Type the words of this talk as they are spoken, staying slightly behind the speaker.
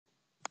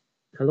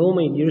Hello,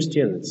 my dear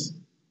students.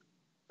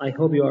 I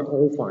hope you are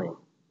all fine.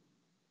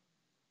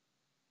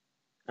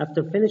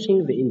 After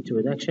finishing the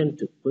introduction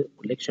to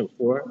collection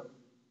 4,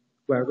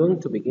 we are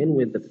going to begin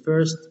with the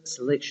first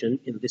selection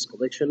in this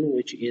collection,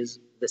 which is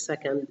the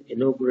second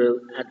inaugural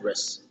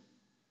address.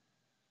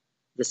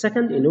 The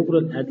second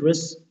inaugural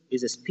address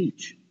is a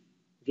speech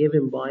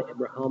given by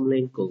Abraham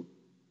Lincoln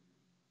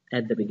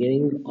at the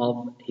beginning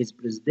of his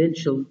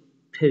presidential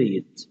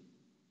period,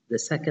 the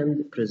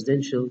second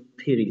presidential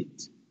period.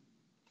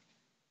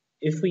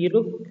 If we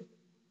look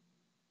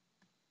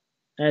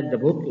at the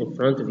book in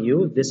front of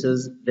you, this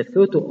is the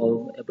photo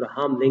of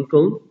Abraham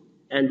Lincoln,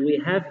 and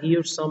we have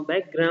here some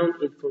background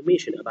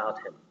information about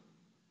him.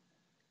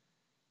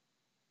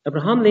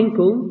 Abraham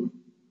Lincoln,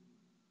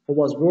 who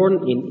was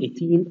born in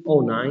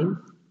 1809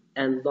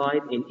 and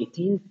died in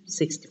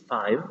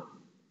 1865,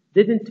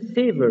 didn't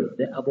favor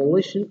the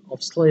abolition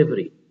of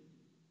slavery.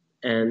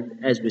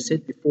 And as we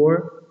said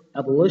before,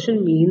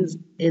 abolition means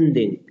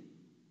ending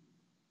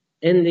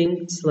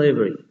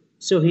slavery.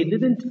 So he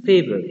didn't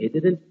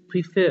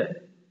prefer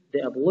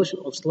the abolition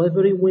of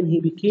slavery when he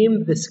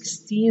became the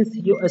 16th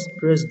US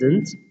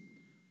president,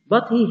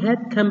 but he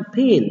had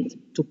campaigned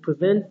to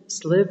prevent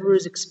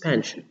slavery's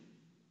expansion.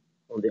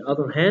 On the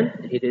other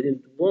hand, he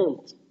didn't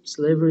want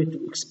slavery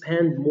to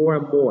expand more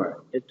and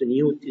more into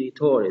new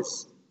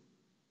territories.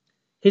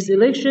 His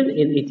election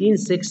in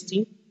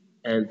 1860,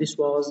 and this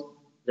was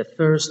the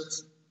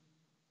first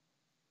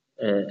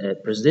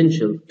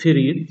presidential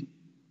period,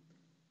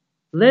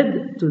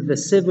 led to the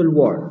Civil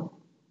War.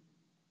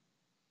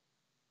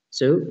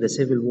 So the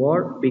Civil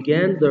War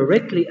began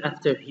directly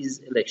after his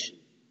election.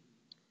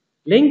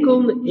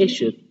 Lincoln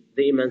issued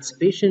the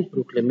Emancipation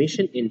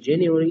Proclamation in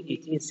January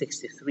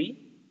 1863,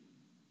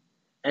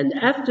 and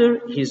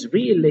after his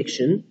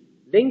re-election,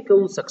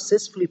 Lincoln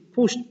successfully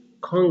pushed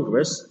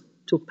Congress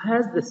to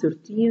pass the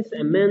 13th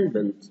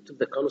Amendment to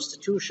the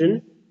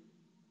Constitution,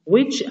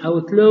 which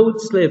outlawed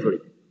slavery.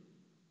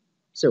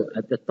 So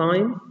at the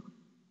time,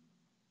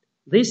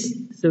 this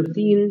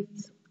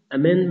 13th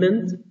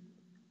Amendment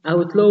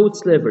outlawed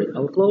slavery.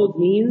 Outlawed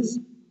means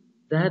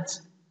that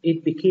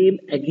it became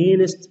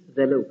against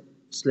the law.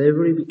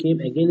 Slavery became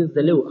against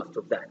the law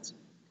after that.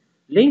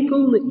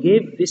 Lincoln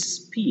gave this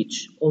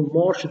speech on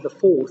March the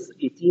 4th,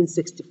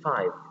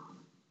 1865,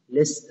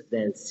 less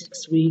than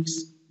 6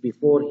 weeks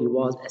before he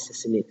was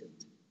assassinated.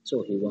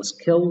 So he was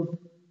killed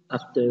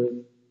after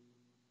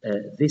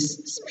this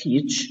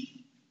speech.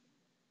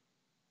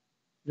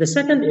 The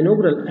second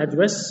inaugural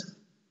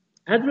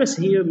address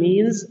here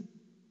means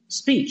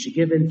speech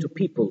given to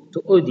people, to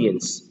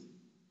audience.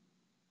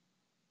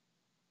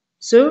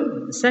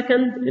 So the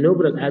second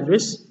inaugural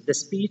address, the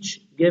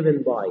speech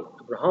given by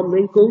Abraham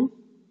Lincoln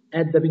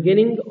at the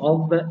beginning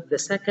of the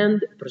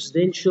second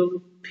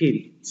presidential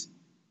period.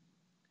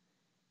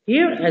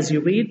 Here, as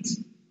you read,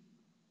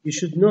 you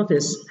should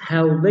notice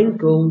how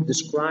Lincoln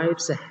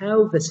describes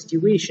how the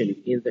situation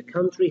in the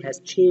country has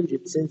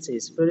changed since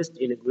his first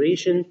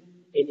inauguration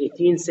in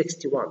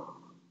 1861.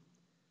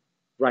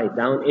 Write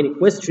down any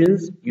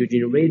questions you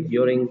generate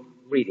during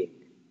reading.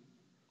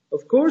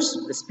 Of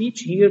course, the speech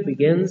here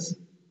begins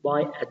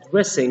by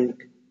addressing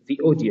the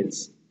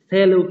audience,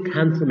 fellow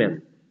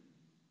countrymen.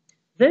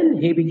 Then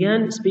he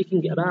began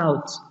speaking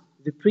about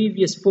the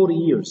previous 40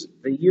 years,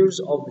 the years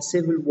of the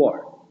Civil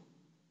War.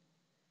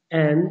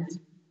 And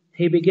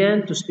he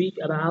began to speak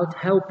about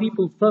how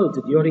people felt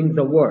during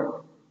the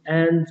war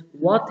and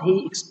what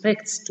he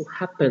expects to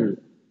happen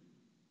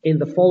in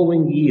the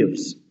following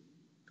years.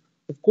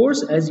 Of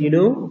course, as you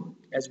know,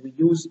 as we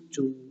used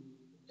to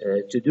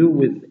do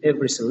with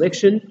every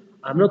selection,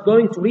 I'm not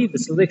going to read the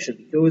selection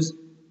because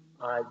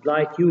I'd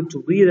like you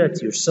to read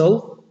it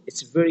yourself.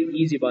 It's very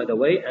easy, by the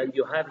way, and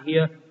you have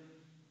here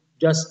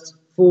just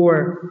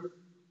 4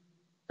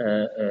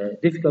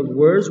 difficult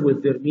words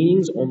with their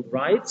meanings on the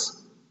right.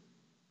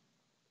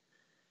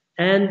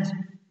 And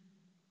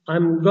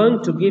I'm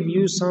going to give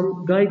you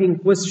some guiding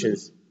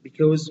questions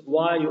because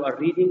while you are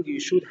reading, you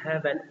should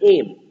have an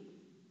aim.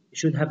 You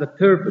should have a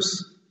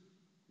purpose,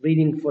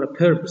 reading for a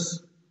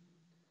purpose.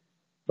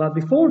 But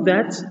before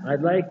that,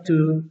 I'd like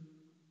to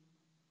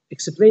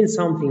explain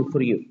something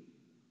for you.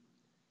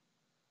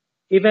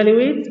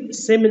 Evaluate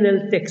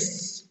seminal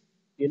texts.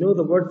 You know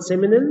the word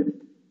seminal?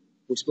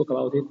 We spoke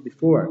about it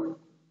before.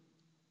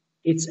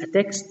 It's a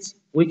text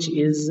which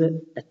is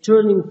a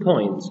turning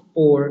point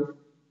or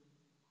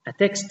a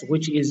text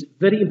which is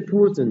very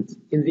important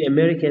in the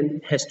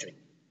American history.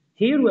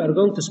 Here we are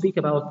going to speak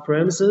about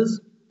premises,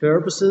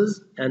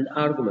 purposes, and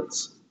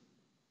arguments.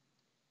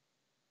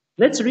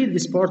 Let's read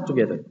this part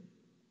together.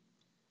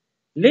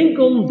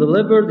 Lincoln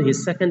delivered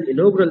his second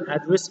inaugural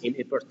address in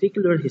a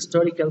particular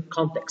historical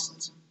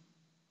context.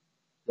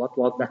 What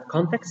was that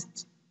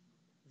context?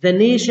 The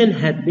nation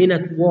had been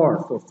at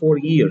war for 4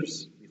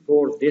 years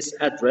before this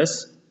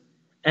address,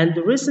 and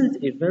the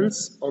recent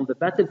events on the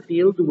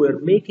battlefield were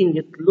making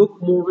it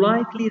look more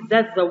likely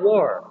that the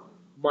war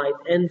might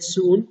end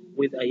soon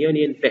with a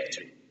Union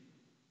victory.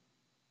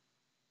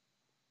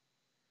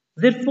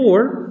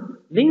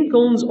 Therefore,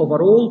 Lincoln's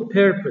overall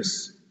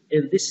purpose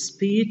in this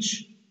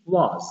speech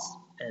was,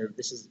 and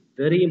this is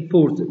very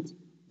important,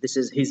 this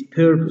is his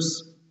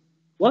purpose.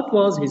 What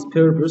was his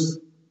purpose?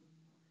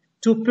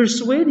 To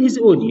persuade his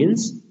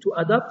audience to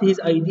adopt his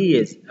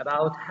ideas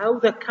about how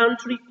the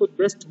country could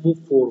best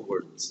move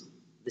forward.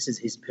 This is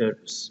his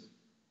purpose.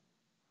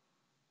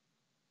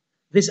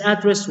 This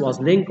address was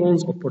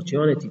Lincoln's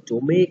opportunity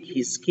to make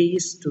his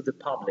case to the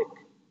public,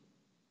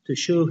 to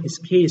show his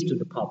case to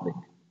the public,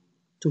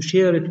 to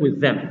share it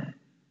with them.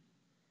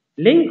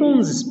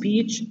 Lincoln's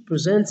speech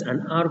presents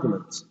an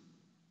argument.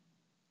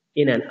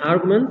 In an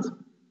argument,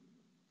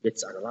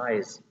 let's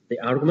analyze the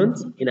argument.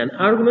 In an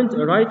argument,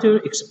 a writer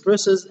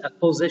expresses a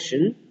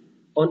position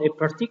on a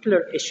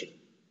particular issue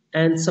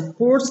and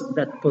supports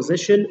that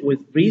position with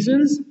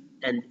reasons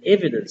and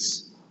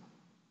evidence.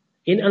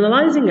 In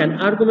analyzing an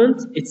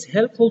argument, it's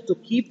helpful to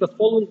keep the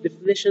following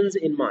definitions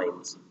in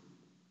mind.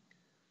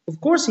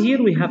 Of course,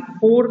 here we have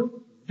 4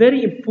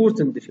 very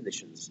important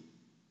definitions.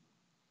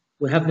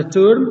 We have the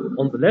term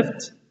on the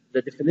left,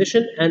 the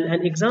definition, and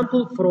an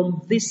example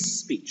from this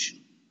speech.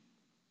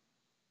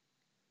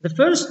 The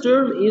first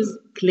term is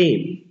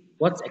claim.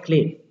 What's a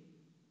claim?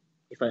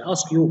 If I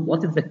ask you,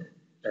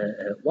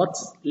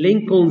 what's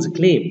Lincoln's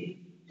claim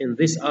in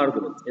this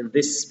argument, in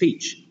this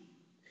speech?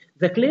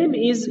 The claim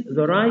is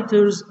the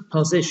writer's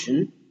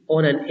position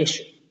on an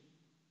issue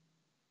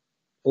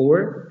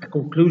or a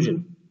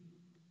conclusion.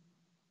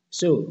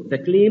 So the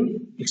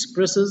claim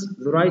expresses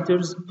the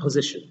writer's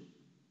position,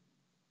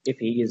 if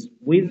he is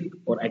with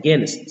or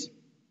against.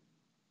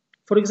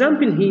 For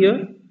example,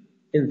 here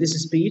in this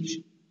speech,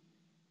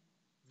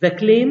 the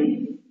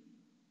claim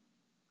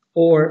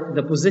or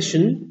the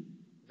position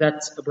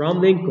that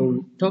Abraham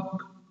Lincoln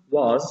took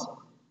was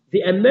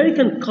the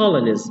American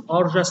colonies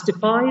are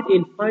justified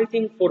in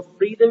fighting for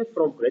freedom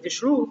from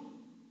British rule.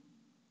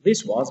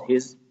 This was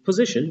his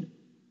position.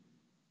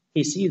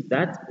 He sees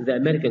that the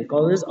American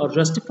colonies are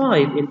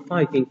justified in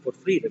fighting for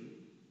freedom.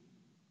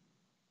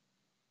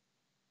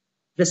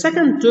 The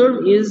second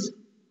term is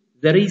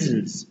the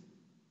reasons.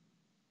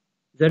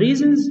 The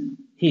reasons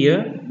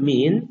here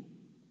mean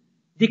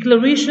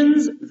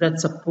declarations that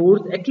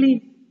support a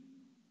claim.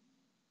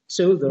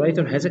 So the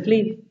writer has a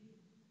claim.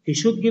 He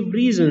should give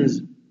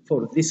reasons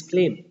for this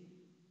claim,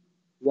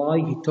 why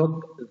he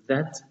took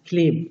that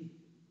claim.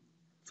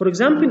 For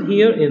example,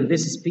 here in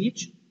this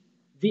speech,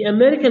 the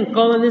American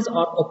colonies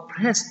are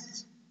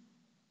oppressed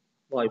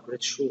by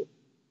British rule.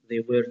 They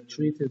were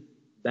treated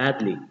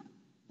badly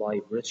by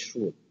British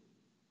rule.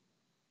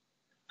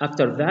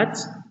 After that,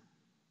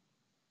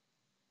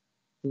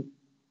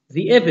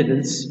 the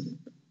evidence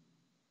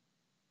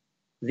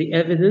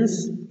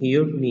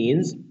here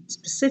means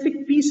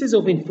specific pieces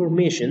of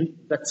information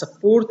that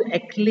support a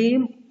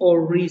claim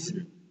or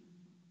reason.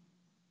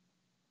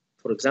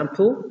 For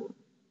example,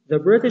 the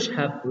British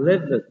have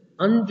levied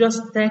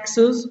unjust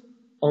taxes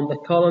on the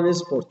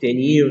colonies for 10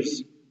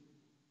 years.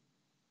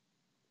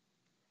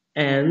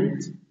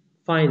 And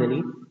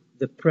finally,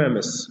 the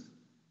premise.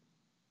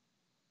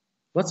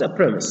 What's a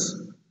premise?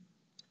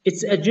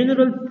 It's a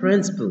general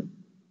principle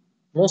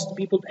most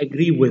people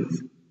agree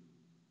with.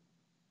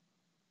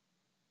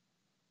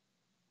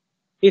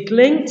 It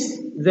links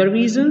the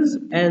reasons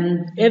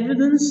and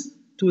evidence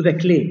to the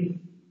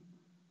claim.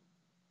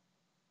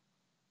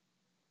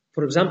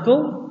 For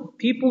example,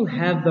 people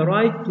have the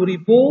right to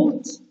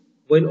revolt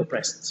when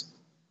oppressed.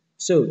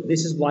 So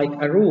this is like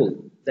a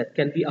rule that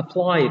can be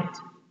applied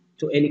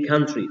to any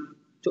country,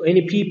 to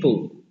any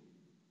people.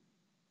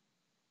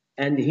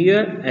 And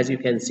here, as you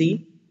can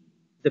see,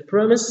 the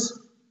premise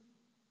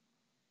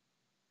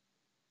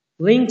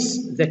links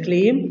the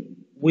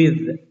claim with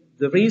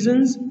the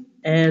reasons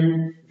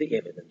and the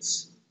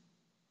evidence.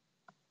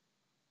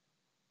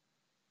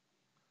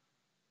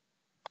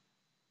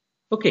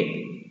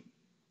 Okay.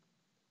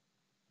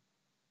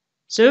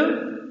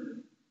 So,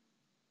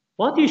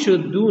 what you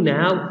should do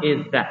now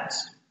is that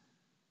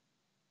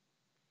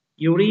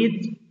you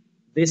read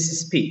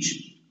this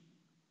speech.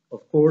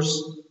 Of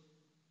course,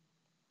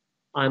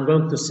 I'm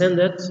going to send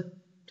it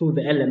to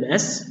the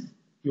LMS.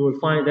 You will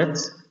find it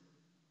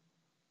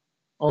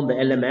on the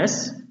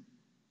LMS.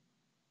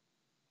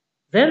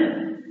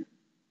 Then,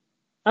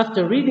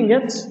 after reading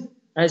it,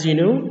 as you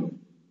know,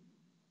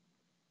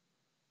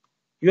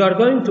 you are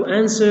going to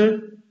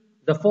answer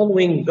the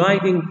following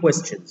guiding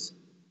questions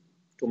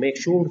to make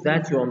sure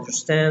that you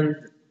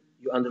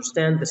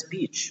understand the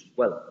speech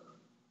well.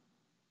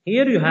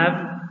 Here you have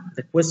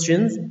the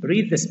questions.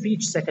 Read the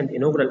speech, second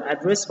inaugural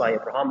address by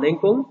Abraham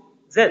Lincoln.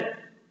 Then,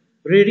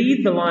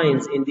 reread the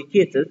lines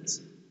indicated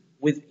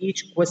with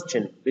each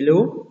question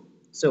below.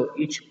 So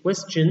each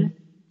question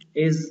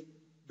is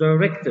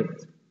directed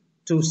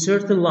to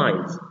certain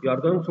lines. You are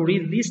going to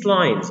read these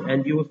lines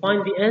and you will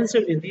find the answer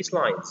in these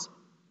lines,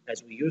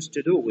 as we used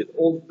to do with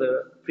all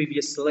the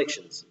previous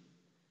selections.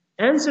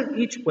 Answer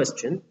each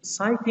question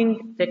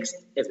citing text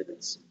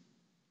evidence.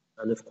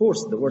 And of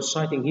course, the word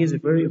citing here is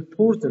very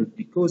important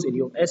because in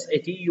your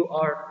SAT you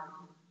are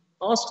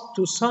asked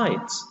to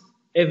cite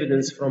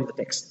evidence from the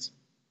text.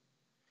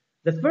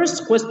 The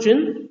first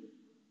question,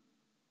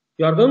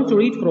 You are going to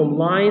read from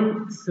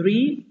line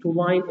 3 to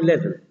line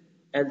 11.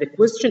 And the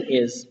question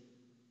is,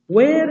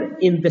 where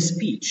in the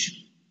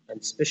speech,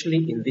 and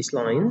especially in these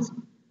lines,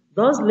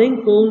 does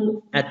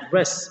Lincoln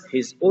address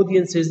his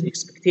audience's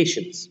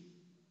expectations?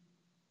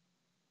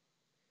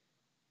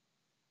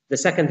 The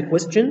second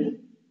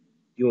question,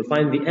 you will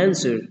find the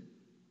answer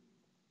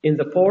in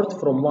the part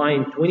from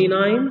line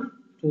 29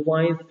 to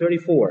line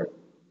 34.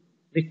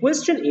 The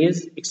question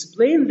is,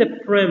 explain the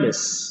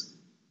premise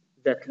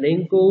that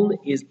Lincoln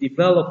is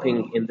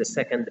developing in the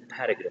second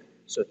paragraph.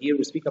 So here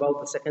we speak about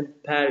the second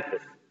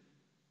paragraph.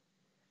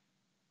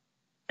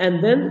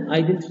 And then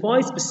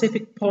identify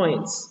specific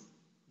points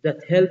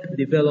that help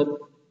develop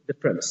the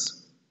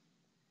premise.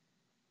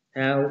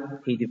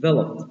 How he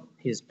developed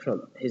his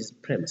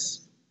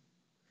premise.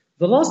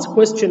 The last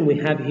question we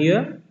have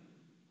here,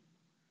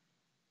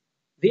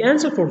 the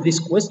answer for this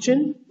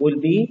question will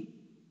be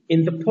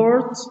in the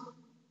part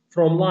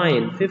from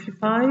line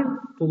 55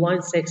 to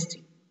line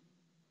 60.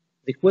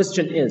 The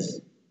question is,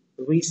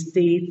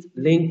 restate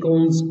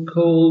Lincoln's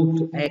call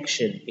to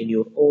action in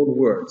your own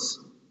words.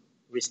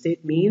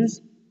 Restate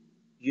means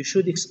you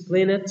should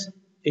explain it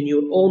in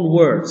your own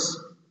words.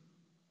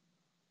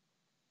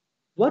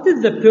 What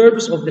is the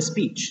purpose of the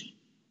speech?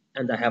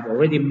 And I have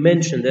already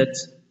mentioned it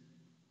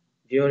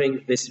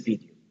during this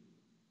video.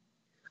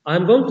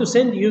 I'm going to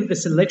send you the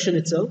selection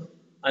itself.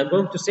 I'm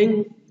going to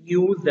send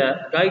you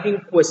the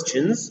guiding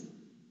questions,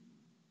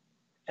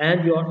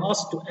 and you are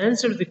asked to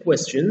answer the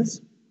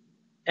questions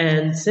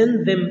and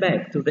send them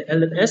back to the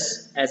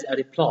LMS as a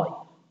reply.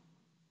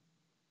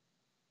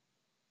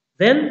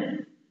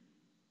 Then,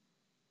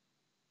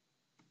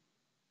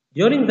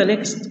 during the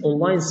next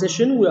online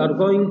session, we are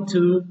going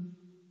to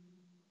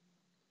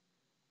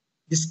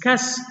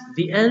discuss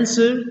the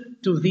answer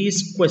to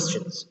these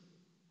questions.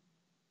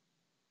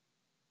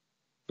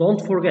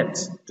 Don't forget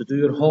to do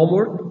your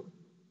homework.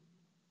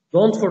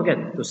 Don't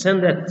forget to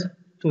send it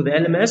to the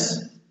LMS.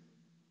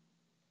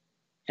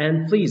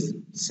 And please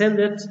send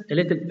it a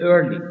little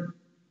early.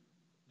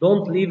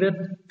 Don't leave it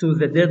to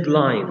the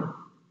deadline.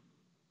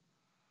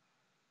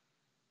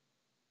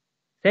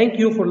 Thank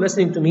you for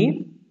listening to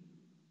me.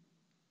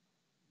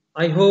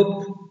 I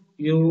hope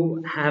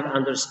you have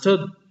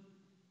understood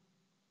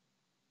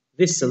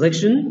this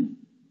selection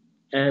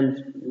and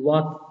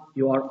what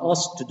you are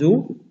asked to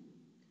do.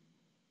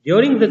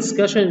 During the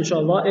discussion,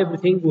 inshallah,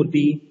 everything will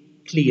be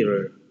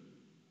clearer.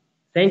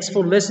 Thanks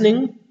for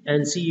listening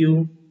and see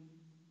you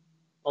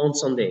on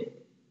Sunday.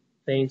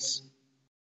 Thanks.